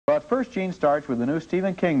But first, Gene starts with the new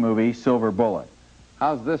Stephen King movie, Silver Bullet.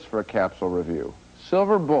 How's this for a capsule review?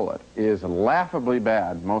 Silver Bullet is laughably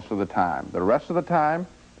bad most of the time. The rest of the time,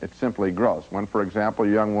 it's simply gross. When, for example, a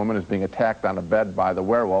young woman is being attacked on a bed by the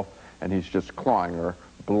werewolf, and he's just clawing her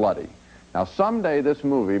bloody. Now, someday this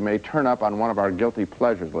movie may turn up on one of our guilty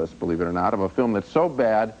pleasures lists, believe it or not, of a film that's so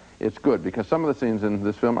bad it's good, because some of the scenes in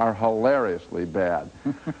this film are hilariously bad.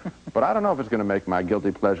 But I don't know if it's going to make my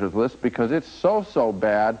guilty pleasures list, because it's so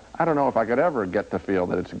bad, I don't know if I could ever get to feel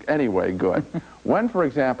that it's anyway good. When, for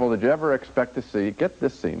example, did you ever expect to see, get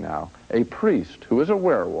this scene now, a priest who is a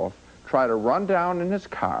werewolf try to run down in his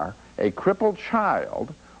car a crippled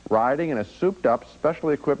child riding in a souped-up,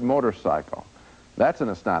 specially equipped motorcycle? That's an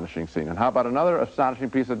astonishing scene. And how about another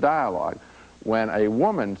astonishing piece of dialogue? When a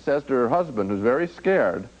woman says to her husband, who's very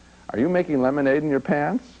scared, "Are you making lemonade in your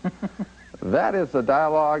pants?" That is a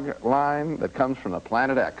dialogue line that comes from the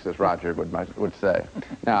Planet X, as Roger would say.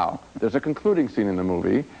 Now, there's a concluding scene in the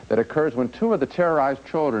movie that occurs when two of the terrorized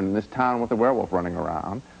children in this town with the werewolf running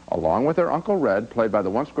around, along with their Uncle Red, played by the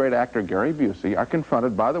once great actor Gary Busey, are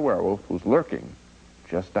confronted by the werewolf who's lurking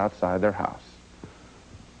just outside their house.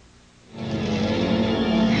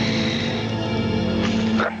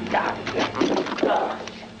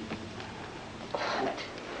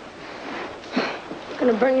 You're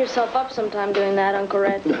gonna burn yourself up sometime doing that, Uncle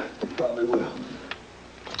Red. Probably will.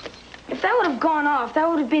 If that would have gone off, that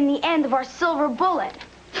would have been the end of our Silver Bullet.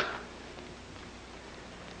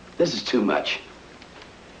 This is too much.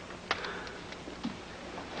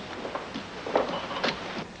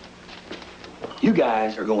 You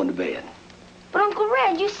guys are going to bed. But Uncle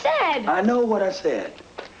Red, you said... I know what I said,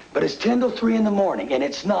 but it's 10 till 3 in the morning, and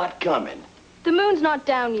it's not coming. The moon's not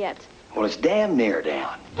down yet. Well, it's damn near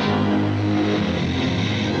down.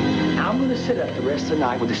 I'm going to sit up the rest of the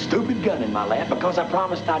night with a stupid gun in my lap because I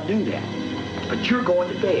promised I'd do that. But you're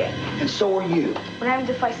going to bed, and so are you. What happens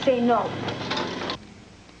if I say no?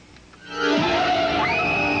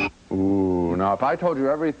 Ooh, now if I told you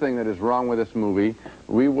everything that is wrong with this movie,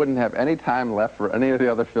 we wouldn't have any time left for any of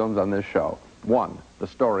the other films on this show. 1, the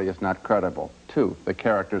story is not credible. 2, the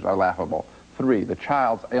characters are laughable. 3, the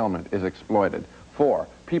child's ailment is exploited. 4,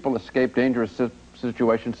 people escape dangerous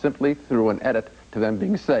situations simply through an edit to them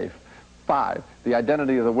being safe. 5, the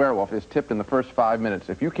identity of the werewolf is tipped in the first 5 minutes.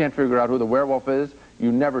 If you can't figure out who the werewolf is, you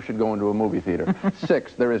never should go into a movie theater.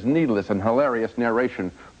 6, there is needless and hilarious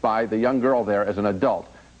narration by the young girl there as an adult,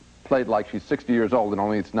 played like she's 60 years old and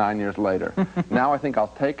only it's 9 years later. Now I think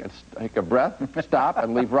I'll take a breath, stop,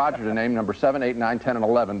 and leave Roger to name number 7, 8, 9, 10, and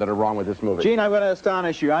 11 that are wrong with this movie. Gene, I'm going to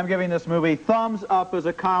astonish you. I'm giving this movie thumbs up as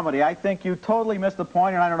a comedy. I think you totally missed the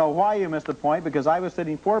point, and I don't know why you missed the point, because I was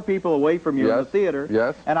sitting 4 people away from you in the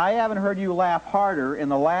theater, and I haven't heard you laugh harder in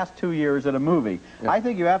the last 2 years at a movie. I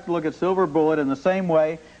think you have to look at Silver Bullet in the same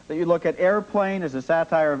way that you look at Airplane as a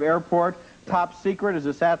satire of airport, Top Secret as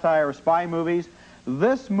a satire of spy movies.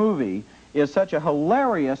 This movie is such a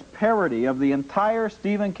hilarious parody of the entire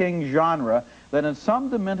Stephen King genre that in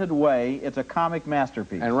some demented way, it's a comic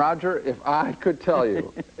masterpiece. And Roger, if I could tell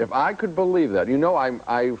you, if I could believe that, you know,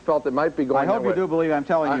 I felt it might be going I hope you do believe I'm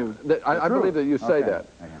telling you. I believe that you say that.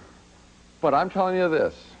 Okay. But I'm telling you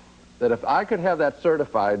this, that if I could have that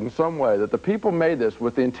certified in some way, that the people made this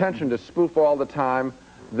with the intention to spoof all the time,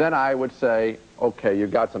 then I would say, okay, you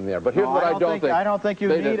got some there. But here's what I don't think. I don't think you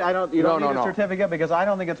need. You don't need a certificate, because I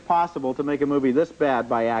don't think it's possible to make a movie this bad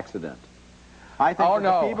by accident. I think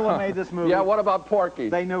the people who made this movie. Yeah. What about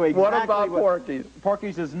Porky's? They knew exactly. What about Porky's?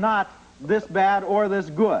 Porky's is not this bad or this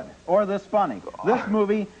good or this funny. This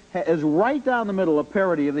movie is right down the middle, a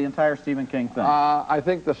parody of the entire Stephen King thing. I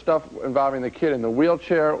think the stuff involving the kid in the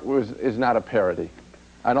wheelchair is not a parody.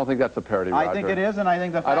 I don't think that's a parody, Roger. I think it is, and I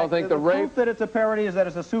think the fact the proof that it's a parody is that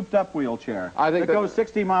it's a souped-up wheelchair that goes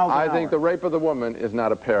 60 miles an hour. I think the rape of the woman is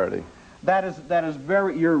not a parody. That is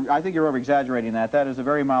very. I think you're over-exaggerating that. That is a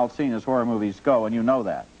very mild scene as horror movies go, and you know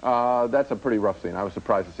that. That's a pretty rough scene. I was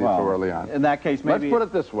surprised to see it so early on. In that case, maybe. Let's put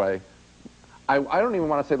it this way. I don't even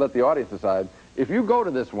want to say let the audience decide. If you go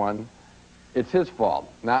to this one, it's his fault,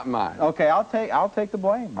 not mine. Okay, I'll take the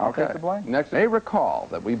blame. I'll take the blame. Next, may recall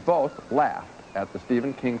that we both laughed at the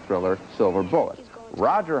Stephen King thriller Silver Bullet.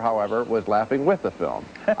 Roger, however, was laughing with the film.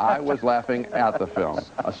 I was laughing at the film.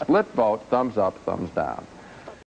 A split vote, thumbs up, thumbs down.